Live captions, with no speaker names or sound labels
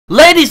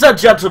Ladies and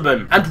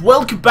gentlemen, and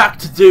welcome back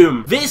to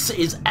Doom. This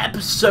is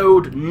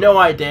episode, no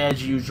idea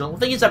as usual, I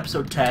think it's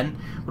episode 10,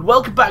 but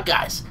welcome back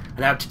guys. And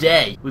now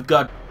today, we've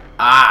got,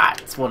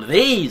 it's one of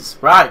these.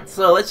 Right,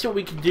 so let's see what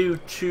we can do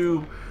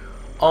to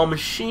our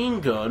machine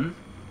gun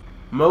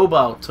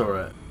mobile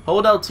turret.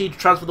 Hold LT to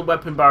transfer the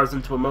weapon barrels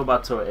into a mobile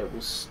turret, it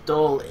will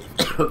stall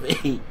it with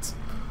heat.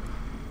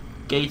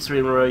 Gates are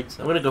in right,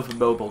 I'm gonna go for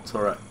mobile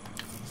turret.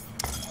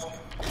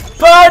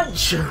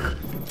 Punch!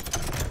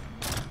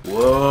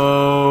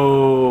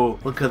 Whoa!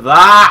 Look at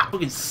that!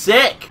 Looking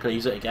sick! Can I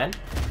use it again?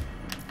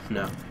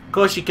 No. Of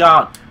course you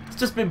can't. It's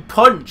just been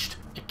punched.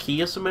 A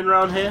key or something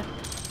around here?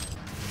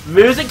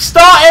 Music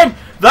starting!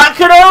 That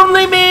can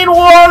only mean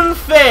one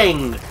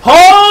thing!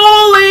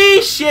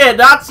 Holy shit,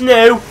 that's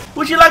new!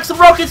 Would you like some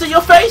rockets at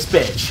your face,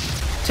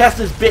 bitch? Test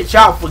this bitch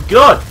out for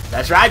good.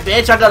 That's right,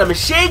 bitch, I got a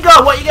machine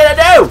gun! What you gonna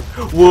do?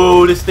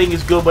 Whoa, this thing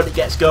is good when it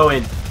gets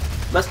going.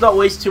 Let's not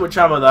waste too much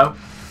ammo, though.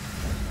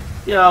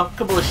 You know, a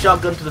couple of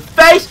shotguns to the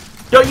face.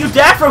 Don't you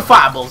dare throw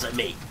fireballs at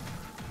me.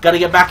 Gotta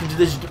get back into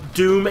this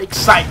Doom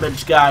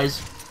excitement,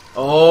 guys.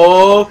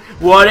 Oh,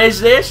 what is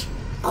this?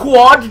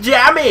 Quad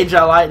damage.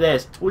 I like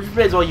this. We'll just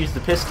may as well use the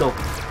pistol.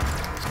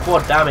 It's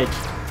quad damage.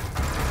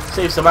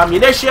 Save some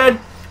ammunition.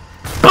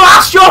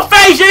 Blast your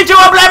face into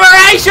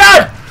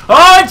obliteration.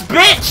 Oh, it's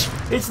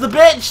bitch. It's the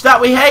bitch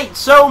that we hate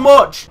so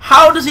much.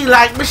 How does he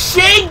like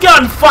machine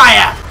gun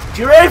fire?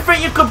 Do you really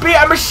think you could beat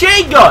a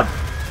machine gun?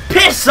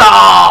 Piss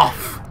off.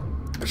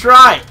 That's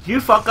right,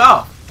 you fuck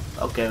off.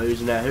 Okay,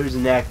 who's next? Who's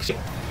next?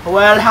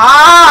 Well,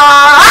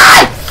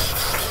 hi!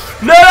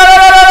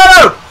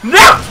 No!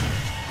 No!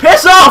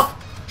 Piss off!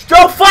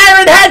 Stop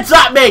firing heads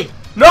at me!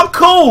 Not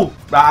cool!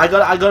 Right,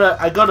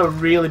 I gotta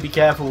really be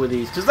careful with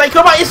these, because they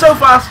come at you so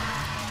fast.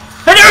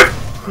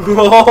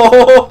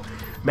 Oh,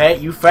 mate,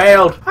 you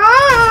failed.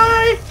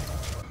 Hi!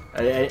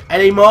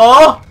 Any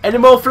more? Any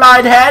more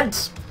flying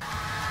heads?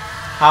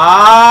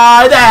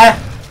 Hi there!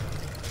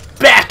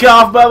 Back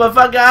off,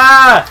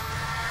 motherfucker!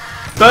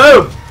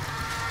 Boom!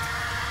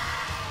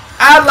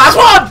 And last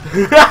one!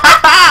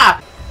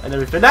 And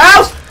everything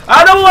else!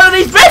 Another one of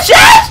these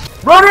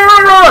bitches! Run, run,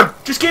 run, run!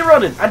 Just keep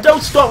running. And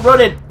don't stop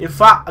running. In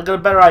fact, I got a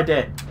better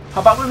idea.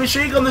 How about we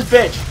machine gun this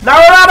bitch? Now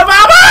we're out of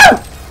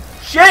ammo!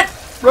 Shit!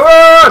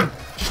 Run!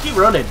 Just keep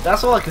running.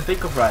 That's all I can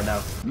think of right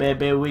now.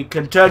 Maybe we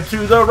can turn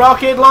to the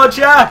rocket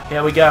launcher.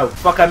 Here we go.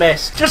 Fuck, I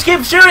missed. Just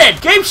keep shooting!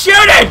 Keep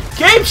shooting!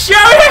 Keep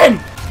shooting!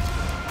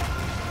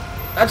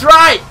 That's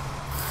right!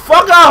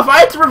 Fuck off! I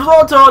had to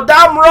resort to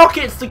damn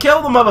rockets to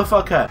kill the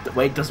motherfucker!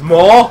 Wait, there's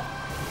more?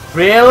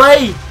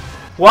 Really?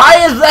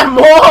 Why is there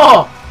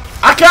more?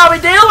 I can't be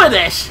dealing with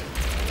this!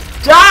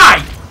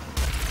 Die!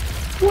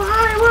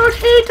 Why would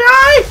he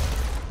die?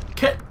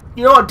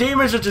 You know what?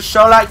 Demons are just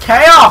so like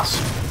chaos!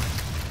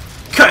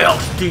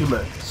 Chaos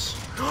demons!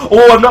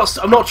 Oh,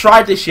 I've not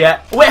tried this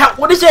yet. Wait,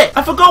 what is it?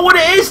 I forgot what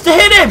it is to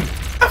hit him!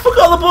 I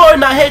forgot the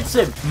button that hits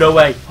him! No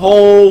way.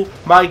 Oh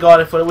my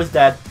god, I thought it was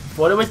dead.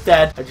 Thought it was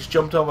dead. I just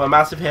jumped over a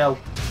massive hill.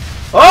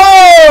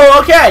 Oh,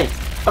 okay.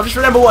 I'll just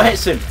remember what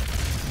hits him.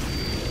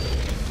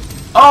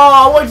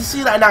 Oh, I wanted to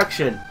see that in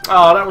action.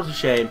 Oh, that was a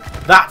shame.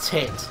 That's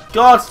hit.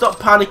 God, stop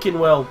panicking,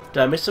 Will.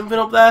 Did I miss something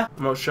up there?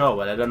 I'm not sure,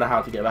 Will. I don't know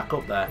how to get back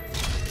up there.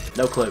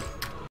 No clue.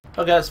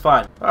 Okay, that's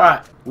fine.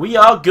 Alright. We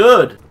are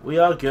good. We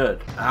are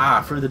good.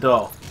 Ah, through the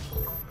door.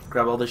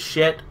 Grab all this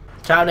shit.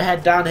 Time to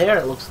head down here,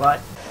 it looks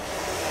like.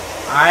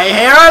 I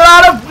hear a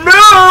lot of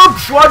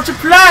noobs want to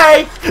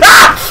play.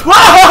 Ah!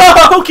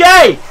 Whoa!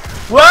 Okay.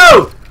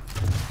 Whoa.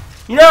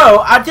 You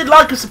know, I did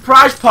like a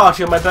surprise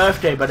party on my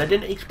birthday, but I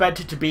didn't expect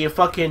it to be a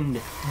fucking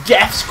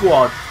death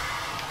squad.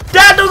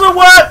 That doesn't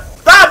work.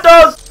 That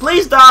does.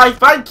 Please die.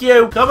 Thank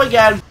you. Come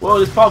again. Whoa,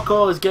 this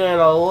parkour is getting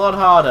a lot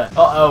harder.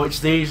 Uh-oh,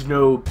 it's these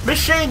noobs.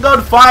 Machine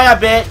gun fire,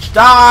 bitch.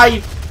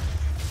 Die.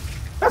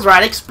 That's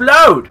right,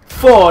 explode!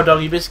 4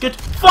 doggy biscuit,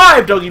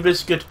 5 doggy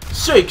biscuit,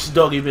 6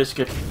 doggy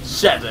biscuit,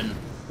 7.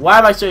 Why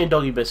am I saying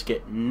doggy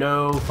biscuit?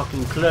 No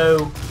fucking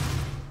clue.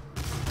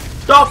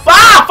 Stop!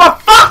 Ah, for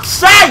fuck's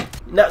sake!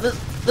 Now,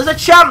 there's a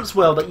chance,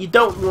 Will, that you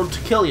don't want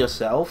to kill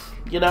yourself.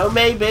 You know,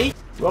 maybe.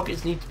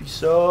 Rockets need to be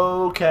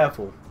so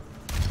careful.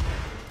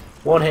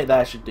 One hit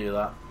there should do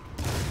that.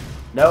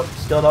 Nope,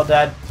 still not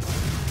dead.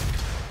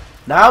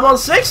 Now I'm on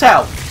 6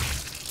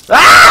 health.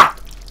 Ah!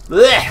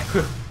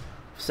 Blech.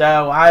 So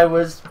I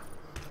was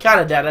kind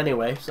of dead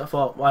anyway, so I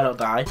thought, why not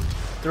die?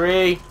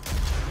 3,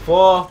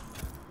 4,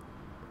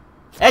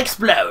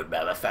 explode,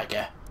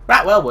 motherfucker!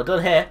 Right, well, we're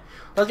done here.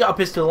 Let's get our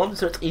pistol on,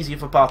 so it's easier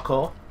for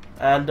parkour.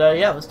 And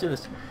yeah, let's do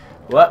this.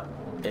 What?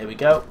 Here we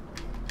go.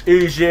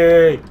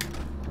 Easy.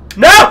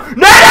 No! No!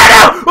 No!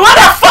 No! What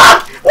the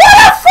fuck? What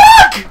the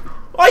fuck?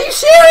 Are you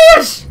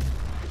serious?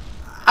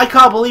 I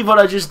can't believe what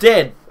I just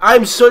did.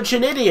 I'm such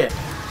an idiot.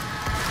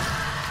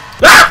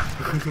 Ah!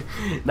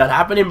 Not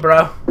happening,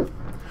 bro.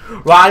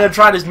 Right, I'm gonna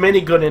try this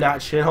minigun in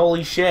action.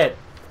 Holy shit.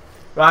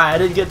 Right, I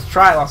didn't get to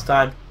try it last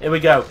time. Here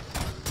we go.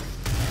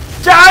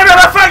 Die,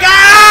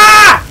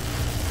 motherfucker!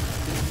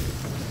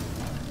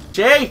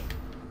 Gee,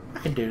 I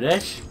can do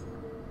this.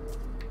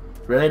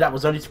 Really? That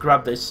was only to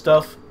grab this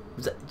stuff?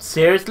 Was it,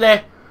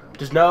 seriously?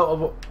 There's no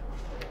other...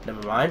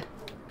 Never mind.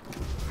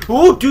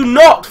 Ooh, do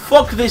not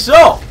fuck this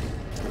up!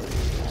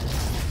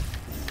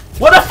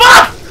 What the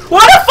fuck?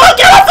 What the fuck?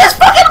 Get off this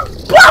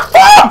fucking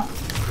platform!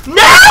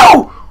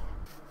 No!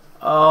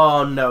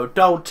 Oh no,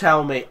 don't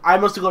tell me. I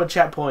must have got a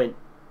checkpoint.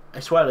 I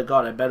swear to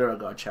God, I better have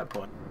got a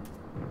checkpoint.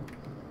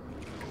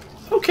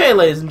 Okay,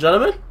 ladies and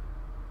gentlemen.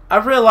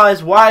 I've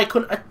realised why I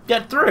couldn't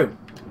get through.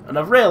 And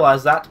I've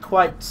realised that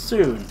quite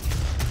soon.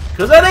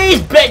 Because of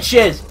these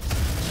bitches!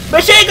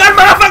 Machine gun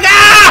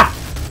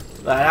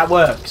motherfucker! That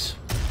works.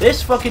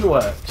 This fucking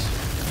works.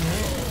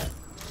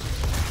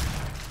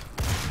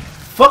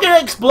 Fucking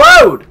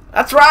explode!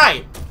 That's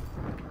right!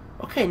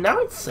 Okay, now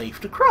it's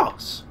safe to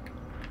cross.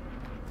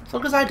 As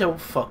long as I don't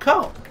fuck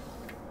up.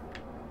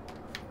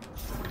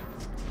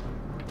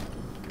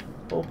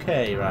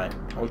 Okay, right.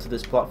 Onto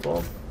this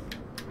platform.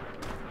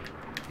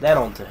 Then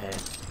onto here.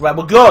 Right,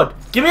 we're good!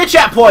 Give me a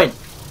checkpoint!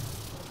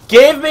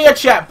 Give me a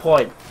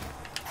checkpoint!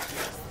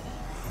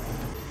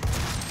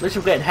 At least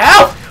I'm getting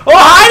health! Oh,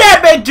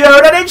 hi there, big dude!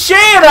 I didn't see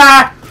you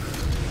there!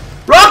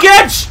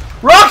 Rockets!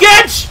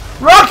 Rockets!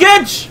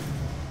 Rockets!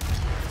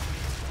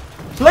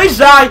 Please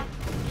die!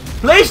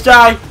 Please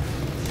die!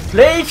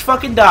 Please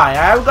fucking die. I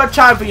haven't got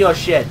time for your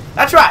shit.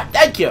 That's right,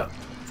 thank you.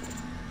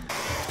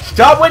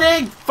 Stop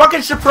winning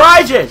fucking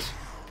surprises!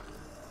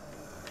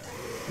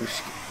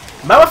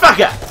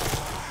 Motherfucker!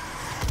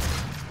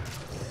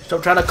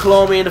 Stop trying to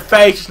claw me in the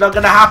face, it's not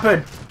gonna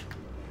happen.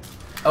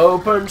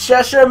 Open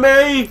sesame!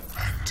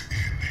 And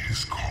in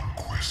his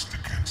conquest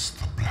against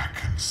the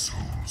blackened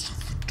souls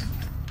of the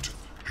doomed,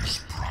 his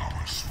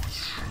prowess was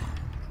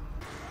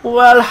shown.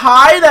 Well,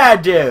 hi there,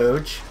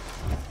 dude.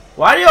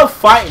 Why are you all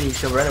fighting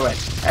each other anyway?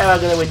 How am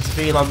I going to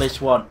intervene on this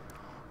one?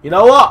 You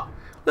know what?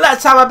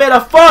 Let's have a bit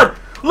of fun.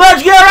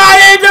 Let's get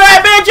right into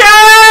it,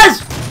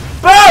 bitches!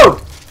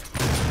 Boom!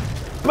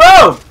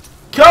 Boom!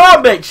 Come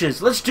on,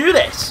 bitches. Let's do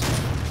this.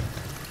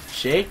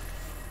 See?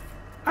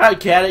 I don't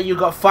care that you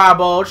got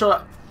fireballs.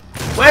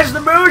 Where's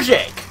the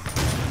music?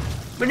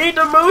 We need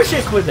the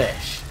music with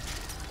this.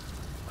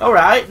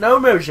 Alright, no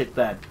music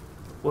then.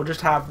 We'll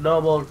just have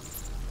normal...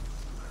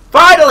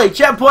 Finally!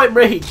 Checkpoint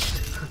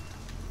reached!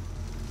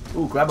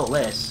 Ooh, grab all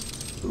this.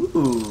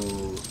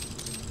 Ooh.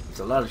 It's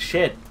a lot of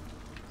shit.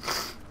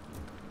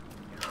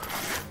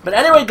 But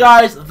anyway,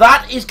 guys,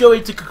 that is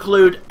going to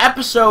conclude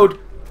episode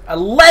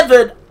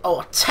 11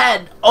 or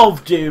 10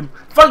 of Doom.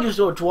 Thank you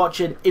so much for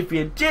watching. If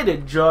you did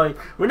enjoy,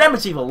 remember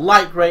to leave a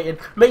like rating.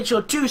 Make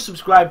sure to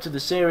subscribe to the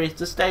series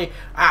to stay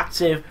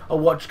active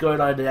on what's going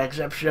on in the next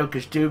episode,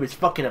 because Doom is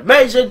fucking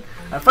amazing.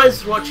 And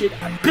thanks for watching,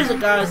 and peace out,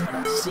 guys, and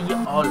I'll see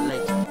you all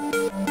later.